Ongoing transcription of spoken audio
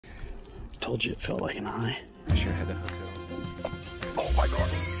Told you it felt like an eye. I sure had that hook up. Oh my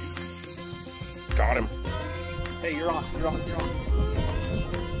god. Got him. Hey, you're on. You're on. You're on.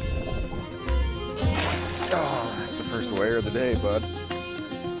 Oh, that's the first weigher of the day, bud.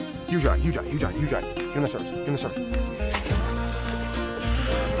 Huge eye, huge eye, huge eye, huge eye. Give him the service. Give him the service.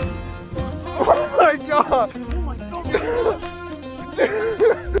 Oh my god! Oh my god!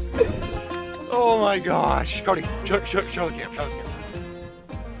 Oh my gosh. Cody, show the cam, show the cam.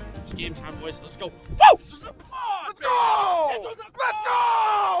 It's game time, boys. Let's go. Woo! Let's go! Let's go!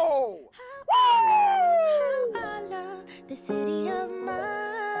 I love the city of mine.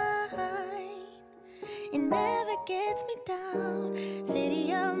 It never gets me down.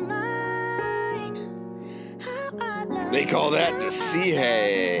 City of mine. How I love. They call that the sea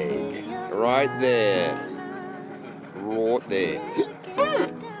hag. Right there. Right there.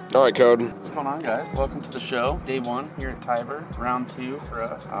 All right, Cody. What's going on, guys? Welcome to the show. Day one here at TIBER, round two for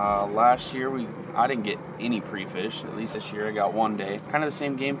us. Last year I didn't get any pre-fish. At least this year I got one day. Kind of the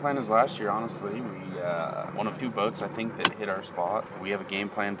same game plan as last year, honestly. We one of two boats I think that hit our spot. We have a game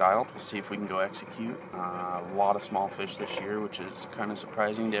plan dialed. We'll see if we can go execute. A lot of small fish this year, which is kind of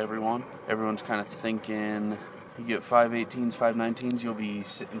surprising to everyone. Everyone's kind of thinking you get 5/18s, 5/19s, you'll be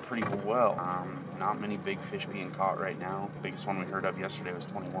sitting pretty well. Not many big fish being caught right now. The biggest one we heard of yesterday was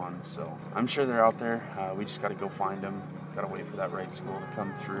 21, so I'm sure they're out there. We just got to go find them. Got to wait for that right school to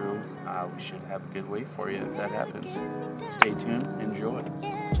come through. We should have a good wait for you if that happens. Stay tuned. Enjoy.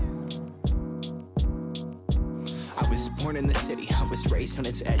 I was born in the city, I was raised on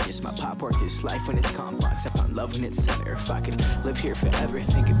its edges. My pop worked his life when it's complex. I found love in its center. If I could live here forever,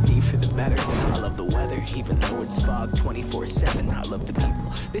 think it'd be for the better. I love the weather, even though it's fog 24/7. I love the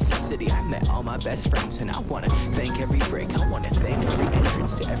people. This is city, I met all my best friends. And I wanna thank every break, I wanna thank every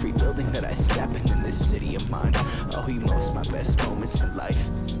entrance to every building that I step in this city of mine. Oh, most my best moments in life.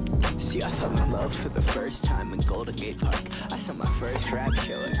 See, I fell in love for the first time in Golden Gate Park. I saw my first rap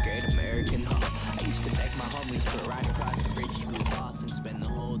show at Great American Hall. I used to beg my homies for a ride across the bridge to goof off and spend the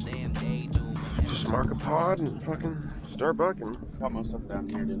whole damn day doing my Just mark a pod and fucking start bucking. Got most stuff down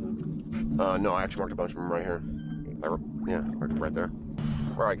here, didn't No, I actually marked a bunch of them right here. Yeah, right there.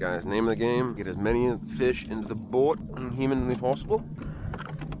 Alright guys, name of the game, get as many fish into the boat as humanly possible.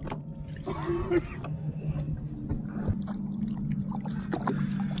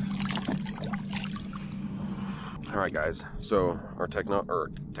 Alright guys, so our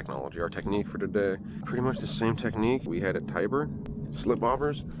technology, our technique for today, pretty much the same technique we had at TIBER, slip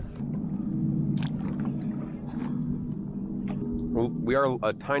bobbers. Well, we are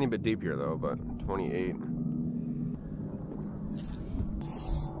a tiny bit deep here though, but 28.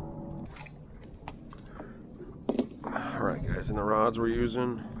 Alright guys, and the rods we're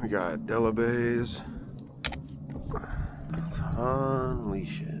using, we got Della Bays on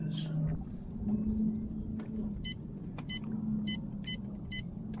leashes.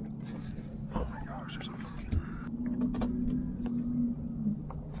 Oh my gosh, there's a fucking...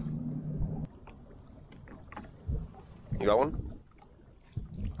 You got one?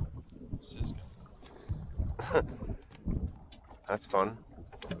 That's fun.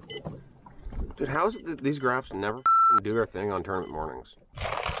 Dude, how is it that these graphs never do their thing on tournament mornings?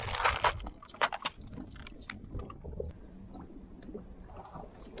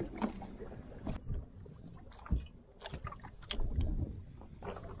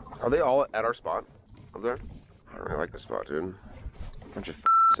 Are they all at our spot up there? I don't really like this spot, dude. Bunch of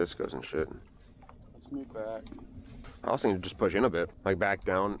Cisco's and shit. Let's move back. I was thinking to just push in a bit, like back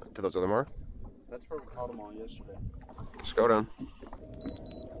down to those other marks. That's where we caught them all yesterday. Just go down.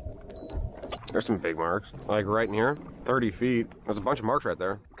 There's some big marks, like right in here, 30 feet. There's a bunch of marks right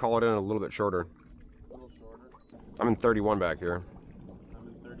there. Call it in a little bit shorter. A little shorter. I'm in 31 back here. I'm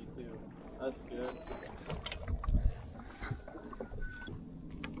in 32. That's good.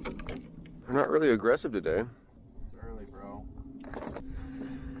 They're not really aggressive today. It's early, bro.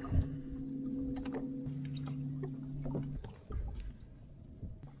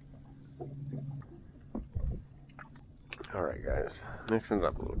 Alright guys, mixing it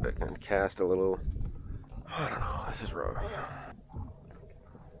up a little bit and cast a little, I don't know, this is rough.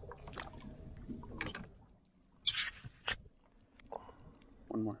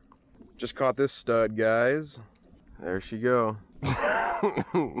 One more. Just caught this stud, guys. There she go.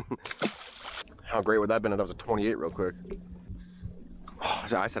 How great would that have been if that was a 28 real quick? Oh,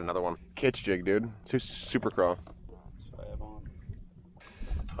 I said another one. Kitch jig, dude. Super craw. That's what I have on.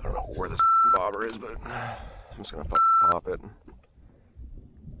 I don't know where this bobber is, but I'm just gonna pop it.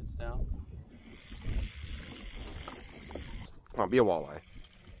 It's down. Come on, be a walleye.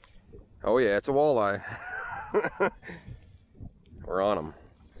 Oh yeah, it's a walleye. We're on them.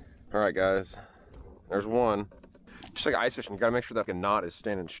 All right, guys. There's one. Just like ice fishing, you gotta make sure that the knot is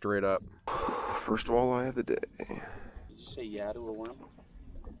standing straight up. First walleye of the day. Did you say yeah to a worm?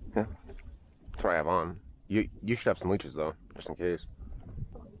 Yeah. That's what I have on. You should have some leashes though, just in case.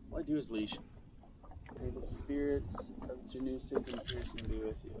 All I do is leash. May the spirits of Janusik and Pearson be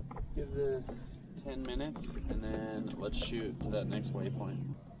with you. Give this 10 minutes and then let's shoot to that next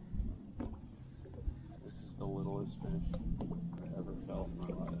waypoint. This is the littlest fish I've ever felt in my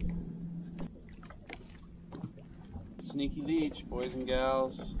life. Sneaky leech, boys and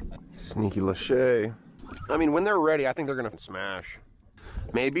gals. Sneaky lachey. I mean, when they're ready, I think they're gonna smash.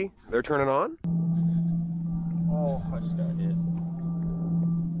 Maybe they're turning on. Oh, I just got hit.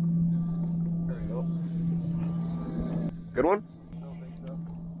 There we go. Good one? I don't think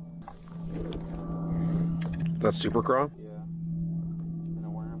so. That's super craw. Yeah. And a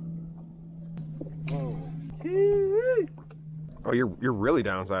worm. Whoa. Oh, you're really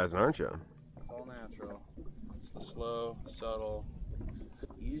downsizing, aren't you? It's all natural. Slow, subtle.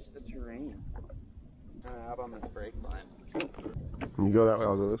 Use the terrain. Out on this brake line. You go that way,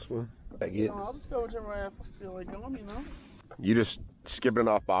 I'll go this way. I'll just go whichever way I feel like going, you know? You just skipping it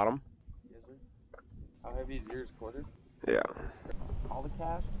off bottom? Yes, sir. How heavy is yours, quarter? Yeah. All the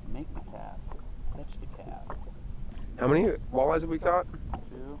cast, make the cast. Catch the cast. How many walleyes have we caught?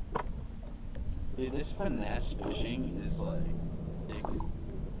 2. Dude, this finesse fishing is like addicting.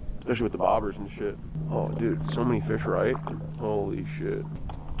 Especially with the bobbers and shit. Oh, dude, so many fish, right? Holy shit.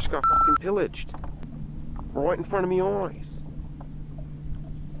 Just got fucking pillaged. Right in front of me eyes.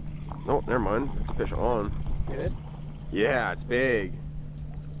 Oh, never mind. It's a fish on. Good? Yeah, it's big.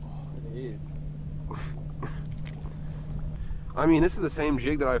 Oh, it is. I mean, this is the same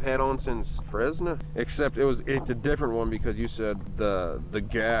jig that I've had on since Fresno, except it's a different one because you said the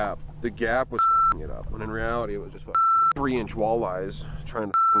gap was fucking it up, when in reality it was just fucking 3-inch walleyes trying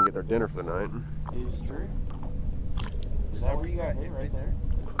to fucking get their dinner for the night. It is true. Is that where you got hit right there?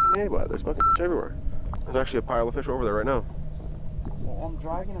 Hey, but there's fucking fish everywhere. There's actually a pile of fish over there right now. Well, I'm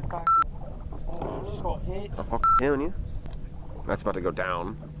dragging a factor. Oh, I just got hit. I'm fucking telling you. That's about to go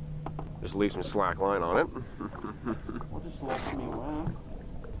down. Just leave some slack line on it. We'll just let me win.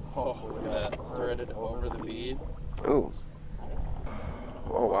 Oh, look at that. Threaded over the bead. Ooh.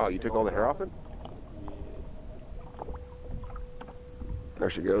 Oh, wow. You took all the hair off it? There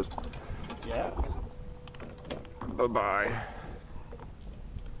she goes. Yeah. Bye-bye.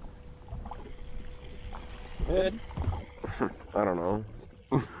 Good. I don't know.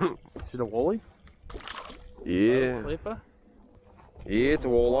 Is it a woolly? Yeah. Flipa? Yeah, it's a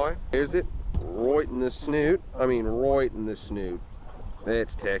walleye. Is it? Right in the snoot. I mean, right in the snoot.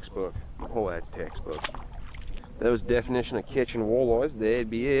 That's textbook. Oh, that's textbook. That was definition of catching walleyes. That'd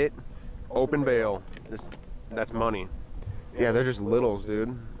be it. Open bail. That's money. Yeah, they're just littles,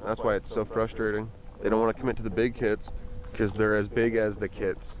 dude. That's why it's so frustrating. They don't want to commit to the big kits because they're as big as the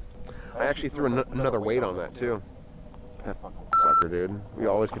kits. I actually threw another weight on that too. That fucking sucker, dude. We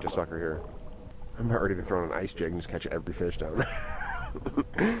always catch a sucker here. I'm about ready to throw in an ice jig and just catch every fish down.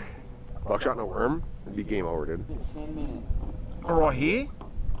 Buckshot and a worm? It'd be game over, dude. 10 minutes. Right here?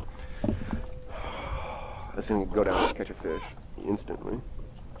 This thing can go down and catch a fish instantly.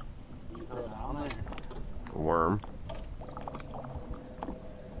 You throw it down there. A worm.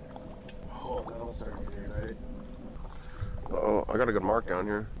 Oh, that'll start getting right. Oh, I got a good mark down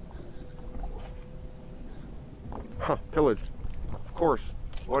here. Huh, pillaged. Of course.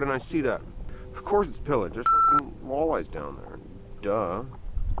 Why didn't I see that? Of course it's pillaged. There's fucking walleyes down there. Duh.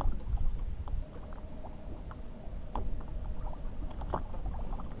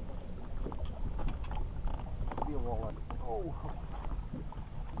 Oh.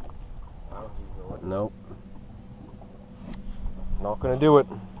 Nope. Not gonna do it.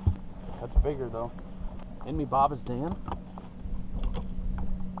 That's bigger though. In me Bob is Dan.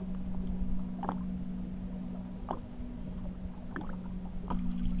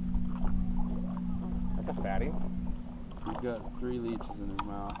 That's a fatty. He's got 3 leeches in his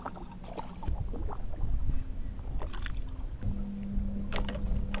mouth.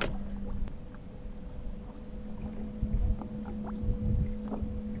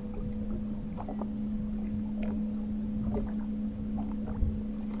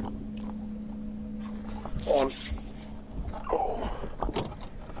 On. Oh.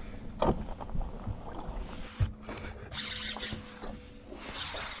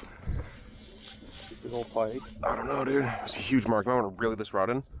 Big old pike. I don't know, dude. It's a huge mark. I want to reel this rod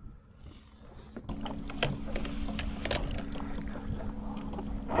in.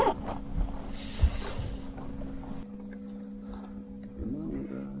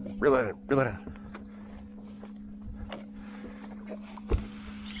 Reel it in. Reel it in.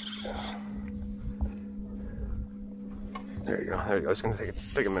 There you go. There you go. It's gonna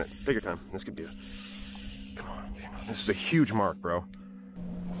take a minute. Take your time. This could be a. Come on. This is a huge mark, bro.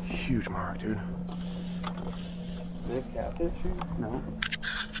 Huge mark, dude. Big catfish? No.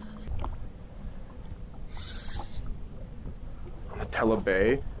 Tella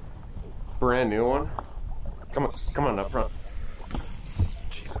Bay. Brand new one. Come on up front.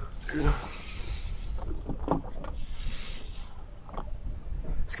 Jesus, dude.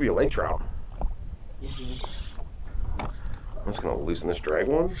 This could be a lake trout. I'm just gonna loosen this drag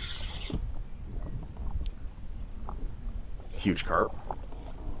one. Huge carp.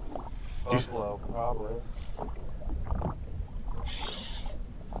 Buffalo, probably.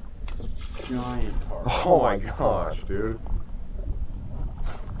 Giant carp. Oh my gosh, dude.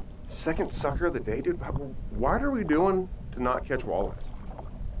 Second sucker of the day, dude. What are we doing to not catch walleyes?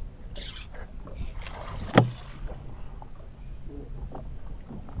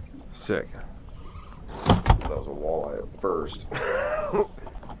 Sick. That was a walleye at first.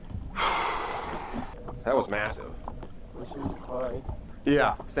 That was massive.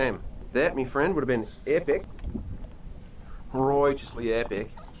 Yeah, same. That, me friend, would have been epic. Righteously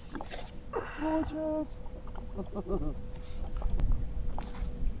epic. Gorgeous.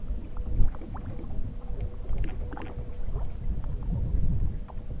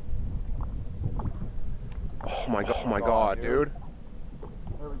 Oh my god, dude.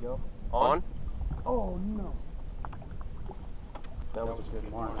 There we go. On? Oh no. That was a good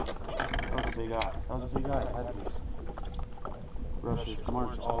mark. That was a big eye. That was a big eye. I had to rush it. The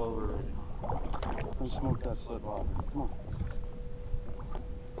mark's all over it. Let's smoke that slip off. Come on.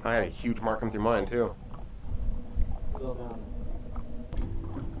 I had a huge mark come through mine too. Still down.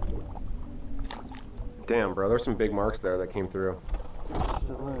 Damn, bro, there's some big marks there that came through.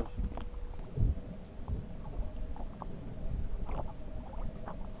 Still is.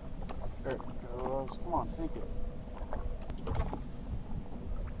 There it goes. Come on, take it.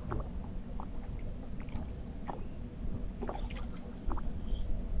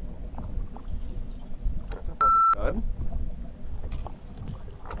 Good.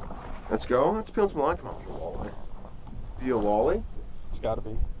 Let's go. Let's peel some line. Come on, walleye. Be a walleye? It's gotta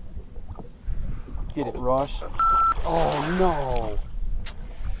be. Get it, Rush. Oh no!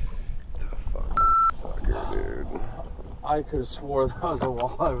 Fucking sucker, dude. I could have swore that was a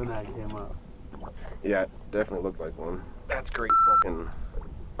walleye when that came up. Yeah, it definitely looked like one. That's great fucking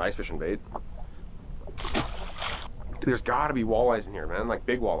ice fishing bait. Dude, there's gotta be walleyes in here, man. Like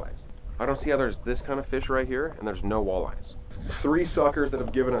big walleyes. I don't see how there's this kind of fish right here and there's no walleyes. 3 suckers that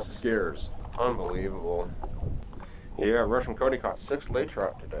have given us scares. Unbelievable. Yeah, Rush and Cody caught 6 lake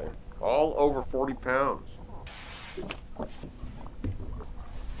trout today. All over 40 pounds.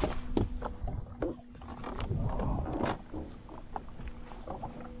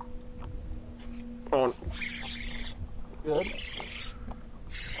 On. Good.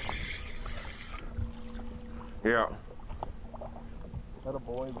 Yeah. That a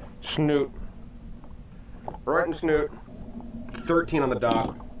boy. Snoot. Right in snoot. 13 on the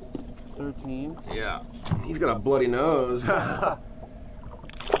dot. 13. Yeah. He's got a bloody nose. Fuck,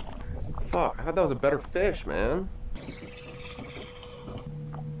 I thought that was a better fish, man.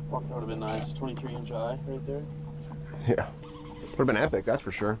 Fuck, that would have been nice. 23-inch eye right there. Yeah. Would have been epic, that's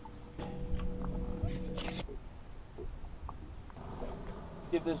for sure. Let's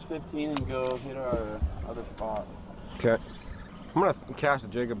get this 15 and go hit our other spot. Okay. I'm gonna cast a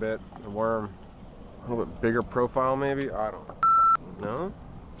jig a bit, a worm. A little bit bigger profile maybe? I don't know.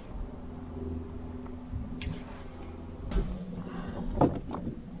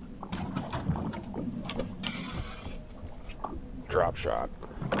 Drop shot.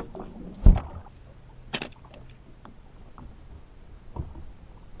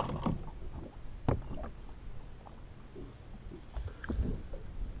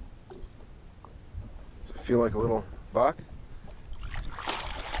 Feel like a little buck?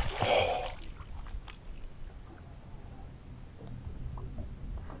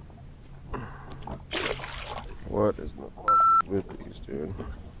 What is the fuck with these, dude?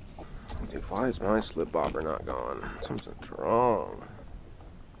 Dude, why is my slip bobber not gone? Something's wrong.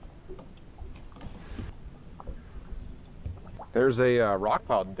 There's a rock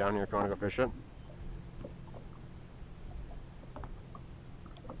pile down here if you want to go fish it.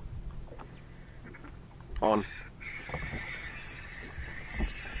 On.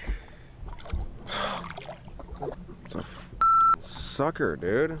 It's a sucker,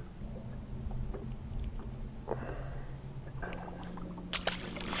 dude.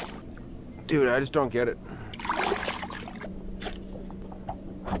 Dude, I just don't get it.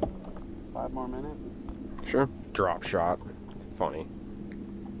 5 more minutes. Sure. Drop shot. Funny.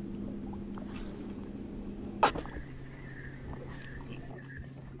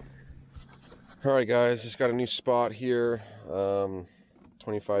 All right, guys, just got a new spot here,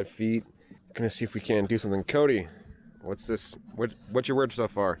 25 feet. Gonna see if we can do something. Cody, what's this? What's your word so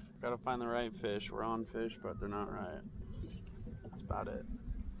far? Gotta find the right fish. We're on fish, but they're not right. That's about it.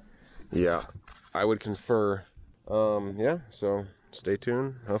 Yeah, I would confer. Yeah, so stay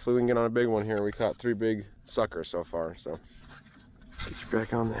tuned. Hopefully we can get on a big one here. We caught 3 big suckers so far, so. Get you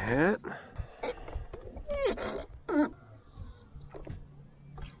back on the hat.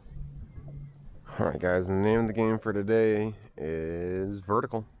 All right, guys, the name of the game for today is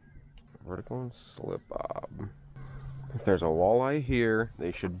vertical. Vertical and slip bob. If there's a walleye here,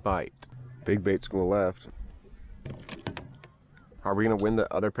 they should bite. Big bait school left. Are we gonna win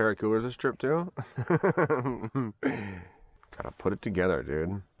the other pair of coolers this trip too? Gotta put it together,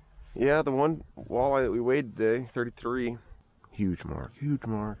 dude. Yeah, the one walleye that we weighed today, 33. Huge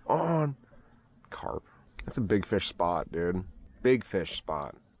mark on. Carp. That's a big fish spot, dude. Big fish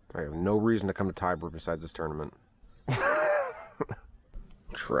spot. I have no reason to come to TIBER besides this tournament.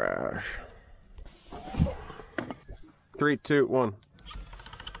 Trash. 3, 2, 1.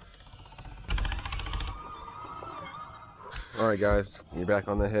 Alright, guys, you're back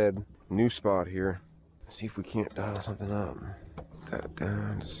on the head. New spot here. See if we can't dial something up. Set it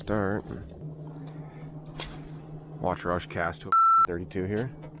down to start. Watch rush cast to a 32 here.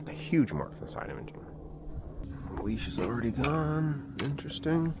 A huge mark for the side imaging. The leash is already gone.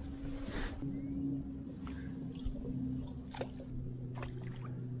 Interesting.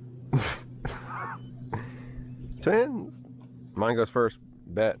 Twins! Mine goes first.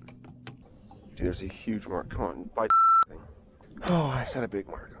 Bet. Dude, there's a huge mark. Come on, bite the thing. Oh, I set a big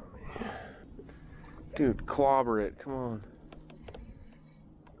mark on me. Dude, clobber it. Come on.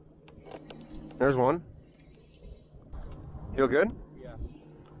 There's one. Feel good? Yeah.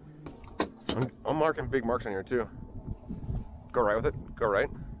 I'm marking big marks on here too. Go right with it. Go right.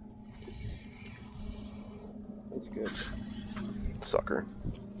 That's good. Sucker.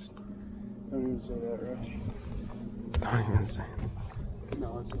 Don't even say that, Rush. Don't even say it.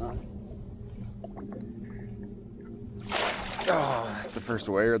 No, it's not. Oh, that's the first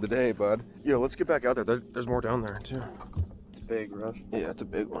wayer of the day, bud. Yo, let's get back out there. There's more down there too. It's big, Rush. Yeah, it's a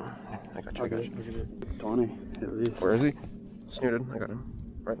big one. I got you. I got you. Look at it. It's 20 at least. Where is he? Snooted. I got him.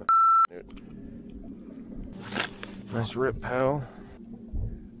 Right in the snoot. Nice rip, pal.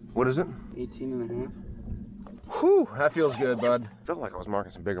 What is it? 18 and a half. Whew, that feels good, bud. Felt like I was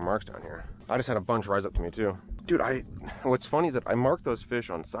marking some bigger marks down here. I just had a bunch rise up to me too. Dude, what's funny is that I marked those fish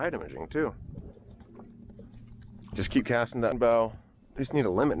on side imaging too. Just keep casting that bow. We just need a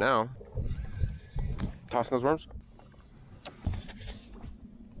limit now. Tossing those worms.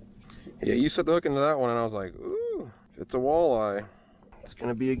 Yeah, you set the hook into that one and I was like, ooh, if it's a walleye, it's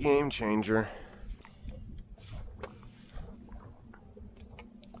gonna be a game changer.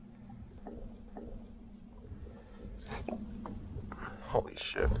 Holy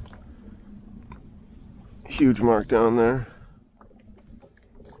shit. Huge mark down there.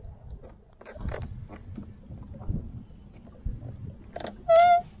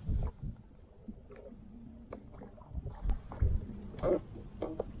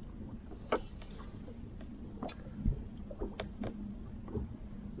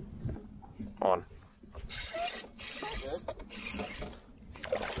 On.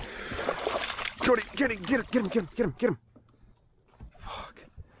 Cody, get him. Fuck.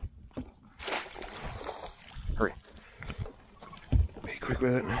 Hurry. Be quick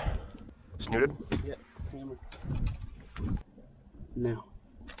with it. Snooted? Yeah, hammer. Now.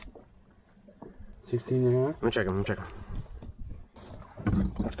 16 and a half. Let me check him.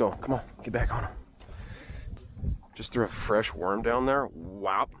 Let's go. Come on, get back on him. Just threw a fresh worm down there.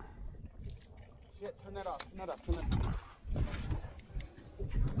 Wow. Shit, turn that off.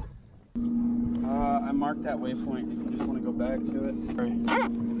 I marked that waypoint if you just want to go back to it. Sorry.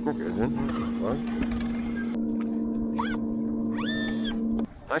 We're good, dude.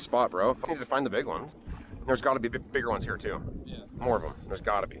 Nice spot, bro. I need to find the big ones. There's got to be bigger ones here, too. Yeah. More of them. There's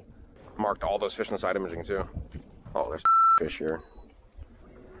got to be. Marked all those fish on the side imaging, too. Oh, there's fish here.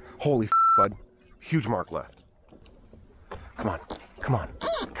 Holy bud. Huge mark left. Come on.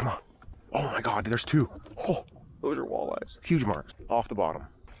 Oh my god, there's 2. Oh, those are walleyes. Huge marks. Off the bottom.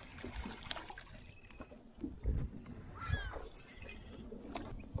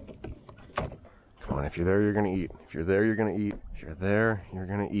 Come on, if you're there, you're gonna eat. If you're there, you're gonna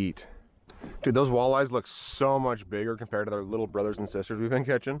eat. Dude, those walleyes look so much bigger compared to their little brothers and sisters we've been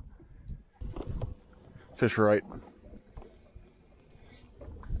catching. Fish right.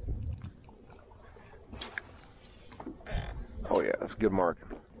 Oh yeah, that's a good mark.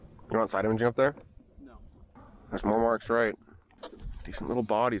 You want side imaging up there? No. There's more marks right. Decent little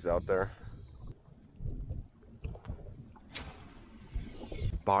bodies out there.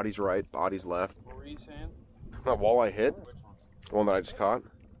 Body's right, body's left. What were you saying? That walleye hit, Which one? the one that I just caught,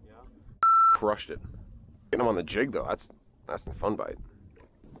 Yeah. crushed it. Getting him on the jig though, that's the fun bite.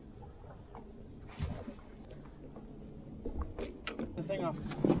 The thing off.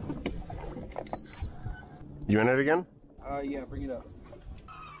 You in it again? Yeah, bring it up.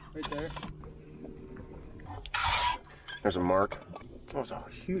 Right there. There's a mark. Oh, it's a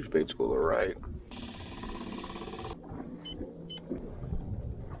huge bait school to the right.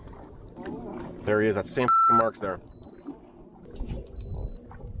 There he is. That's the same marks there.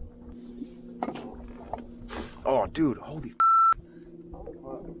 Oh, dude, holy.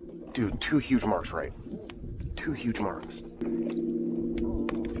 Dude, 2 huge marks right. 2 huge marks.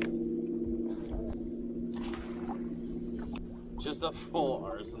 Just a full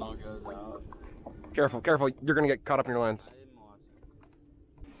arsenal goes out. Careful, careful. You're going to get caught up in your lines. I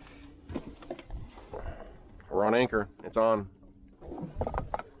didn't watch it. We're on anchor. It's on.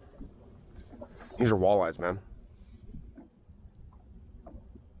 These are walleyes, man.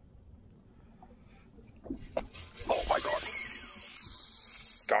 Oh my god.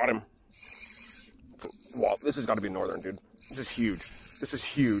 Got him. Wow, this has got to be northern, dude. This is huge. This is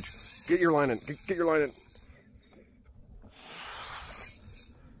huge. Get your line in. Get your line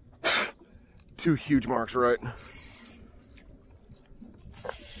in. 2 huge marks, right?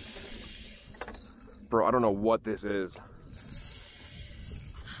 Bro, I don't know what this is.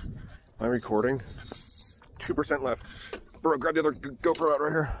 Am I recording? 2% left. Bro, grab the other GoPro out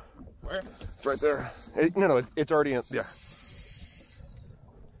right here. Where? It's right there. No, it's already in. Yeah.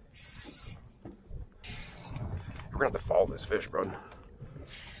 We're gonna have to follow this fish, bro.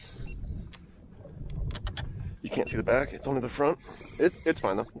 You can't see the back. It's only the front. It's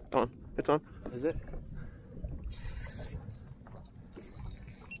fine though. It's on. It's on. Is it?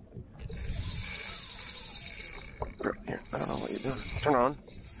 Bro, here, I don't know what you're doing. Turn on.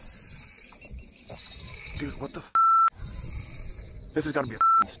 Dude, what the f? This has got to be a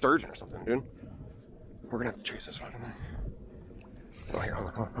f***ing sturgeon or something, dude. We're gonna have to chase this fucking thing. Oh, here, hold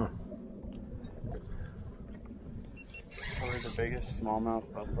on. Probably the biggest smallmouth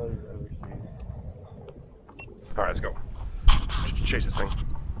buffalo you've ever seen. Alright, let's go. Chase this thing.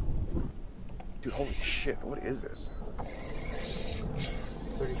 Dude, holy shit, what is this?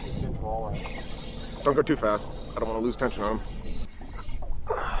 36-inch walleye. Don't go too fast. I don't want to lose tension on him.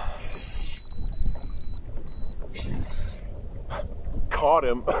 Caught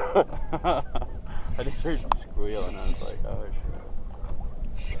him. I just heard squealing. I was like, oh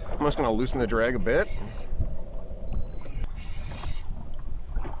shit. I'm just gonna loosen the drag a bit.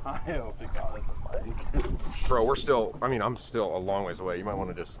 I hope to God it's a bite. Bro, we're still, I'm still a long ways away. You might want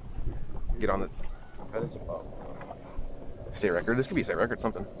to just get on the That is a boat. state record. This could be a state record,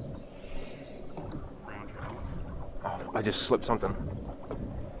 something. Oh, I just slipped something.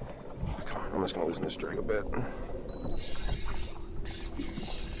 Come on, I'm just gonna loosen this drag a bit.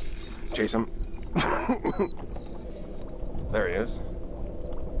 Chase him. There he is.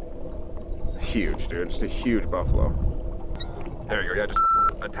 Huge, dude. Just a huge buffalo. There you go. Yeah, just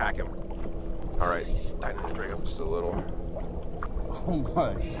attack him. All right. Tighten the drag up just a little. Oh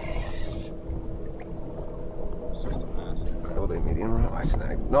my. It's just a massive. Elevate medium. Oh, I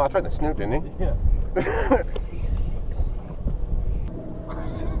snagged. No, I tried the snoot, didn't he? Yeah.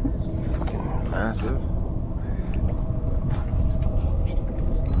 Fucking massive.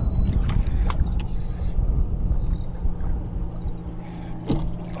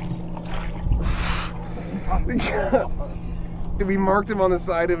 Dude, we marked him on the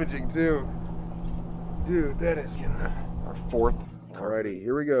side imaging too. Dude, that is our 4th. Alrighty,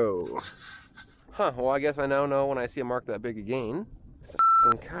 here we go. Huh, well I guess I now know when I see a mark that big again, it's a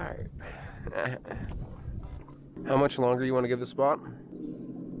f***ing carp. How much longer you want to give this spot?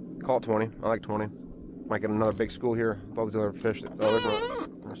 Call it 20. I like 20. Might get another big school here with all these other fish. Oh,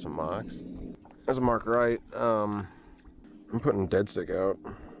 there's some marks. There's a mark right. I'm putting dead stick out.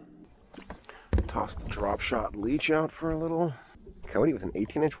 Toss the drop shot leech out for a little. Cody with an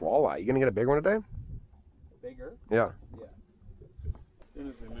 18-inch walleye. You gonna get a big one today? Bigger? Yeah. Yeah. As soon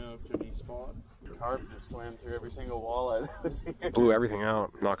as we moved to a new spot, carp just slammed through every single walleye that was here. Blew everything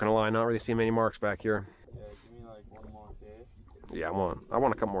out. Not gonna lie, not really seeing many marks back here. Yeah, give me like one more fish. Yeah, I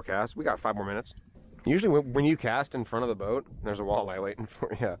want a couple more casts. We got 5 more minutes. Usually when you cast in front of the boat, there's a walleye waiting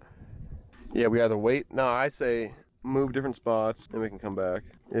for you. Yeah, we either wait. No, I say move different spots and we can come back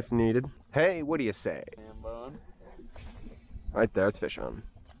if needed. Hey, what do you say? Ham bone. Right there, it's fish on.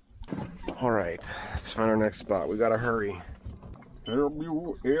 All right, let's find our next spot. We gotta hurry. You're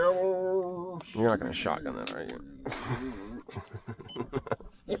not gonna shotgun that, are you?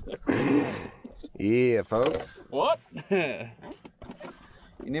 Yeah, folks. What? You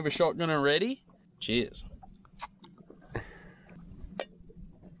You never shotgun already? Cheers.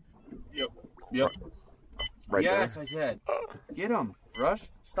 Yep. Right yes, there. I said. Get him. Rush.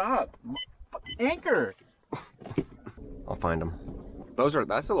 Stop. Anchor. I'll find them. That's a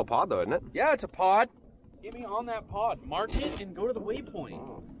little pod though, isn't it? Yeah, it's a pod. Get me on that pod. Mark it and go to the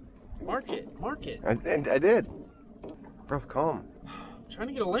waypoint. Mark it. I did. Bro, calm. I'm trying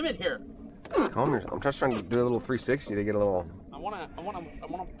to get a limit here. Calm yourself. I'm just trying to do a little 360 to get a little... I wanna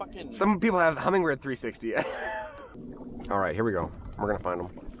fucking... Some people have hummingbird 360. Alright, here we go. We're gonna find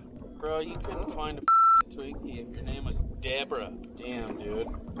them. Bro, you couldn't find a Twinkie if your name was Deborah. Damn, dude.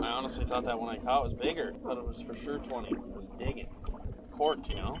 I honestly thought that one I caught was bigger. I thought it was for sure 20. I was digging. Corked,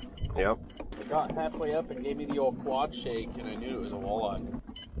 you know? Yep. It got halfway up and gave me the old quad shake, and I knew it was a walleye.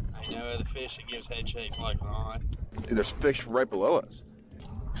 I know the fish that gives head shakes like that. Dude, there's fish right below us.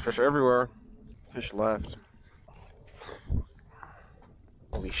 There's fish everywhere. Fish left.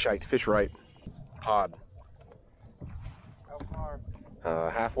 Holy shite. Fish right. Pod. How far?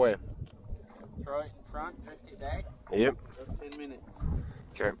 Halfway. Throw it in front, drift it back. Yep. About 10 minutes.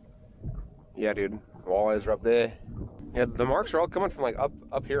 Okay. Yeah, dude. Walleyes are up there. Yeah, the marks are all coming from like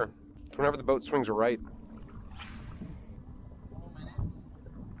up here. Whenever the boat swings right.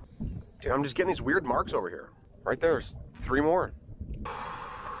 Dude, I'm just getting these weird marks over here. Right there's 3 more.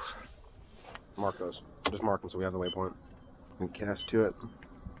 Mark those. Just mark them so we have the waypoint. And cast to it.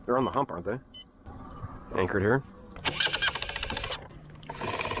 They're on the hump, aren't they? Anchored here.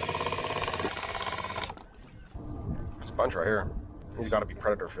 There's a bunch right here. These got to be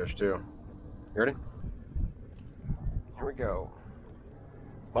predator fish too. You ready? Here we go.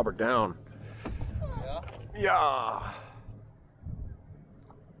 Lubber down. Yeah? Yeah.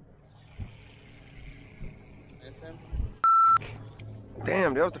 Miss him?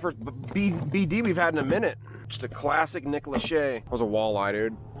 Damn, dude, that was the first BD we've had in a minute. Just a classic Nick Lachey. That was a walleye,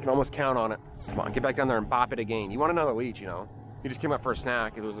 dude. You can almost count on it. Come on, get back down there and bop it again. You want another leech, you know. You just came up for a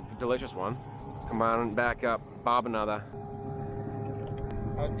snack. It was a delicious one. Come on, back up, bob another.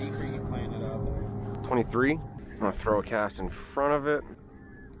 How deep are you playing it out there? 23. I'm gonna throw a cast in front of it.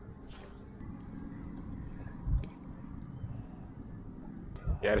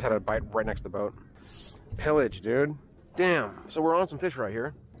 Yeah, I just had a bite right next to the boat. Pillage, dude. Damn, so we're on some fish right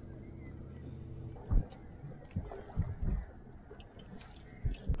here.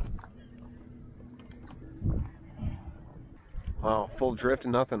 Wow, full drift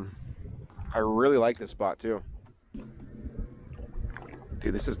and nothing. I really like this spot too.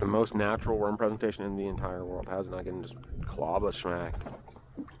 Dude, this is the most natural worm presentation in the entire world. How's it not getting just clobber smacked?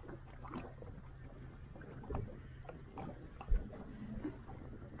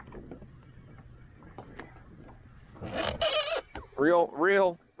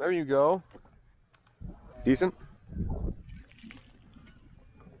 Real. There you go. Decent.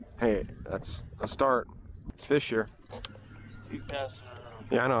 Hey, that's a start. It's fish here. It's 2 casts in a row.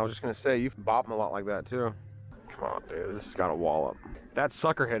 Yeah, I know. I was just gonna say, you've bopped them a lot like that too. Come on, dude. This has got a wallop. That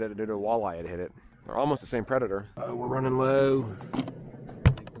sucker hit it, dude. A walleye had hit it. They're almost the same predator. We're running low.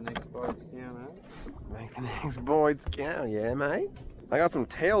 Make the next bites count, huh? Make the next bites count, yeah, mate. I got some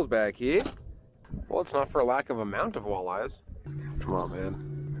tails back here. Well, it's not for a lack of amount of walleyes. Come on,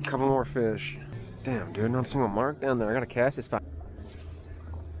 man. A couple more fish. Damn, dude. Not a single mark down there. I gotta cast this time.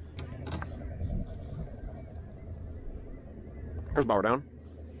 There's Bauer down.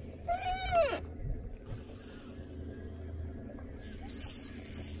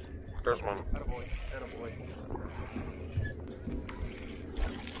 There's one. Attaboy.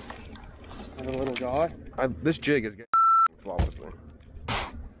 And a little guy. This jig is getting flawlessly.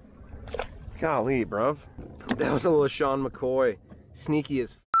 Golly, bruv. That was a little Sean McCoy. Sneaky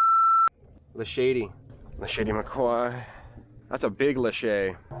as Lachey. Lachey McCoy. That's a big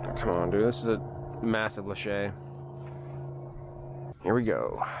Lachey. Come on, dude. This is a massive Lachey. Here we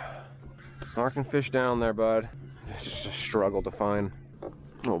go. Marking fish down there, bud. It's just a struggle to find.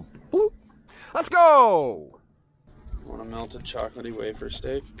 Oh, bloop. Let's go! Want a melted chocolatey wafer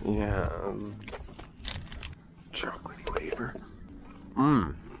steak? Yeah. Chocolatey wafer.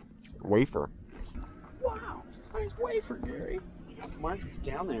 Wafer. Wow, nice wafer, Gary. You got markers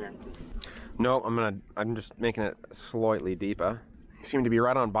down there. No, I'm just making it slightly deeper. You seem to be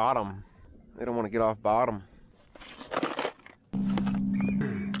right on bottom. They don't want to get off bottom.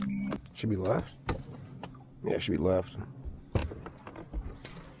 Should be left. Yeah, should be left.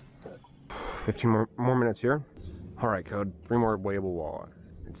 15 more minutes here. All right, Code. 3 more weighable walleye.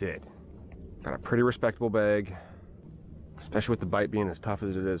 That's it. Got a pretty respectable bag, especially with the bite being as tough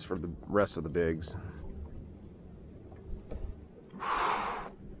as it is for the rest of the bigs.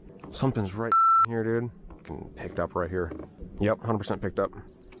 Something's right here, dude. Picked up right here. Yep, 100% picked up.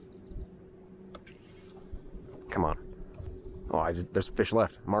 Come on. Oh, there's fish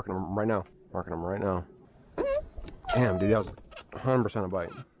left. I'm marking them right now. Marking them right now. Damn, dude, that was 100% a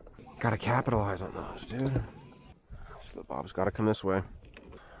bite. Gotta capitalize on those, dude. Slip bob's gotta come this way.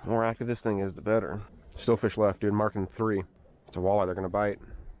 The more active this thing is, the better. Still fish left, dude. Marking 3. It's a walleye, they're gonna bite.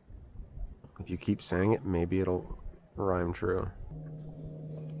 If you keep saying it, maybe it'll rhyme true.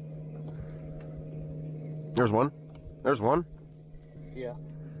 There's one. There's one. Yeah.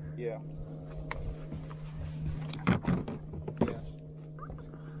 Yeah.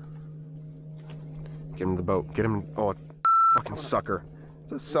 Get him the boat. Get him. Oh, fucking sucker.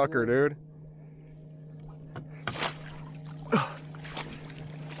 It's a sucker, dude.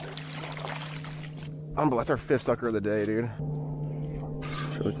 Unbelievable. That's our 5th sucker of the day, dude.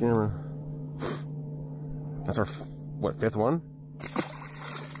 Show the camera. That's our, what, 5th one?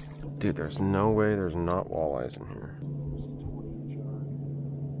 Dude, there's no way there's not walleyes in here.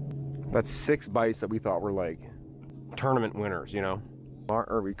 That's 6 bites that we thought were like tournament winners, you know?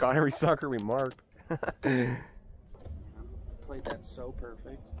 Or we caught every sucker we marked. Played that so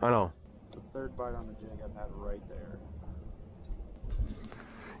perfect. I know. It's the 3rd bite on the jig I've had right there.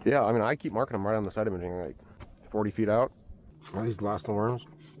 Yeah, I mean, I keep marking them right on the side of imaging, like 40 feet out. Are these the last little worms?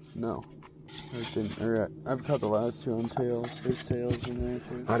 No. I've caught the last 2 on tails. There's tails in there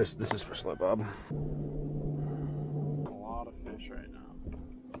too. This is for slip bob. A lot of fish right now.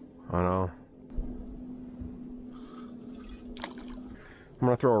 I know. I'm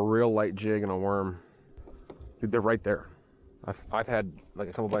gonna throw a real light jig and a worm. Dude, they're right there. I've had like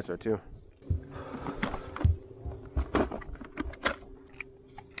a couple bites there too.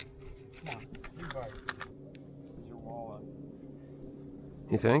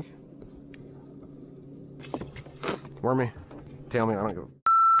 You think? Worm me. Tail me. I don't go.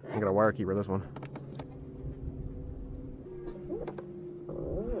 I got a wire keeper this one.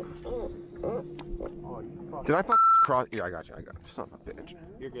 Did I fuck cross? Yeah, I got you. I got you. Son of a bitch.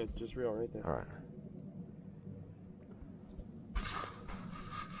 You're good. Just reel right there. All right.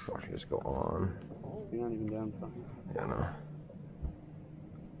 Watch me just go on. You're not even down fine. Yeah, no.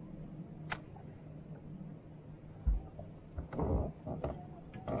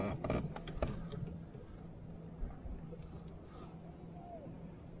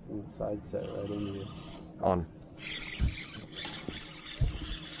 Side set right into you. On.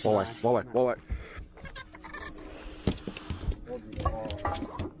 Walleye, walleye, walleye.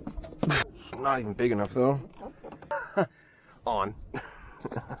 Not even big enough though. On.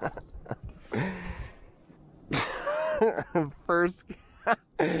 First.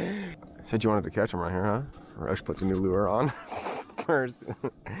 Said you wanted to catch him right here, huh? Rush puts a new lure on. First.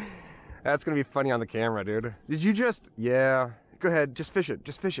 That's gonna be funny on the camera, dude. Did you just? Yeah. Go ahead, just fish it.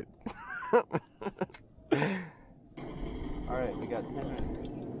 Just fish it. Alright, we got 10 minutes.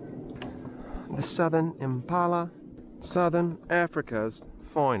 The southern impala, Southern Africa's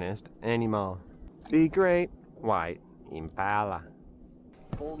finest animal. The great white impala.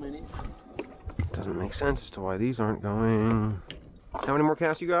 Full mini. Doesn't make sense as to why these aren't going. How many more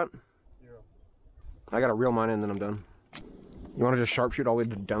casts you got? 0. I gotta reel mine in, then I'm done. You wanna just sharpshoot all the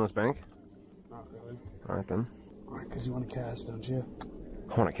way down this bank? Not really. Alright then. Alright, because you want to cast, don't you?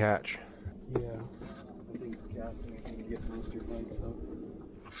 I wanna catch. Yeah. I think casting is going to get most of your bites up.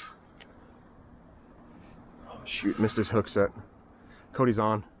 Oh, shoot, missed his hook set. Cody's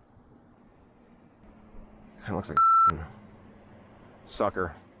on. Kinda looks like a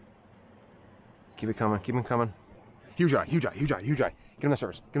sucker. Keep it coming, keep him coming. Huge eye, huge eye, huge eye, huge eye. Get him the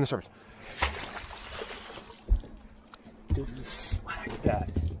surface, get him the surface. Dude, you whacked that.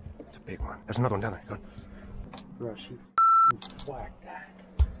 It's a big one. There's another one down there. Go. Rush, you whacked that.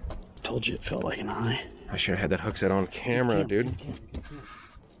 Told you it felt like an eye. I should have had that hook set on camera, dude. You can't.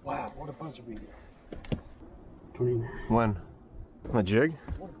 Wow, what a buzzer beater. 29. When? On the jig?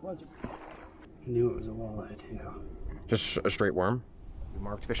 What a buzzer beater. I knew it was a walleye too. Just a straight worm. We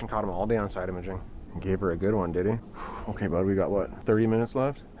marked fish and caught him all day on side imaging. Gave her a good one, did he? Okay, bud, we got what, 30 minutes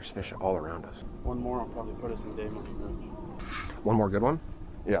left? There's fish all around us. One more will probably put us in day money range. One more good one?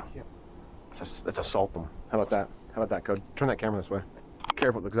 Yeah. Yeah. Let's assault them. How about that? How about that, Code? Turn that camera this way.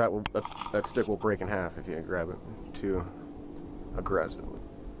 Careful, because that stick will break in half if you grab it too aggressively.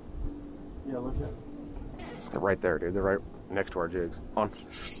 Yeah, look at it. They're right there, dude. They're right next to our jigs. On.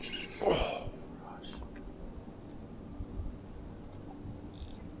 Oh, gosh.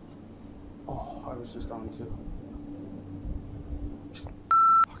 Oh, I was just on too.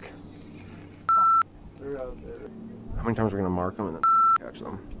 Fuck. They're out there. How many times are we gonna mark them and then catch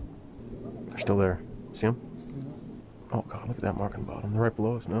them? They're still there. See them? Oh god, look at that mark on the bottom. They're right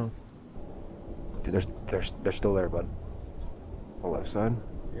below us now. Dude, they're still there, bud. On the left side.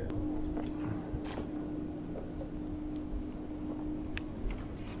 Yeah.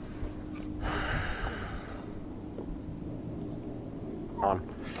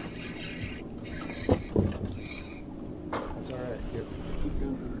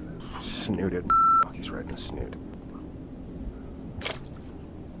 dude. Fuck, he's right in the snoot.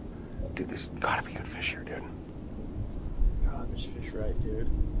 Dude, this gotta be good fish here, dude. God, there's fish right, dude.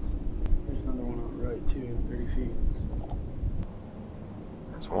 There's another one on the right, too, 30 feet.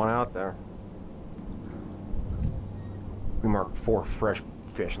 There's one out there. We marked 4 fresh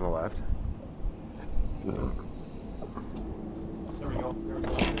fish on the left. There we go. There we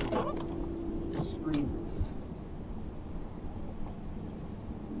go. Scream.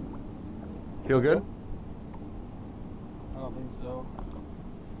 Feel good? I don't think so.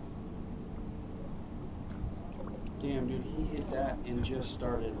 Damn, dude, he hit that and just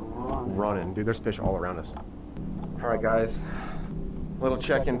started running. Dude, there's fish all around us. All right, guys. Little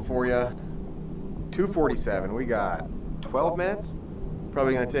check-in for you. 2:47. We got 12 minutes.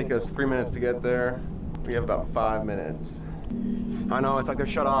 Probably gonna take us 3 minutes to get there. We have about 5 minutes. I know, it's like they're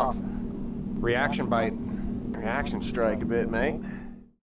shut off. Reaction bite. Reaction strike a bit, mate.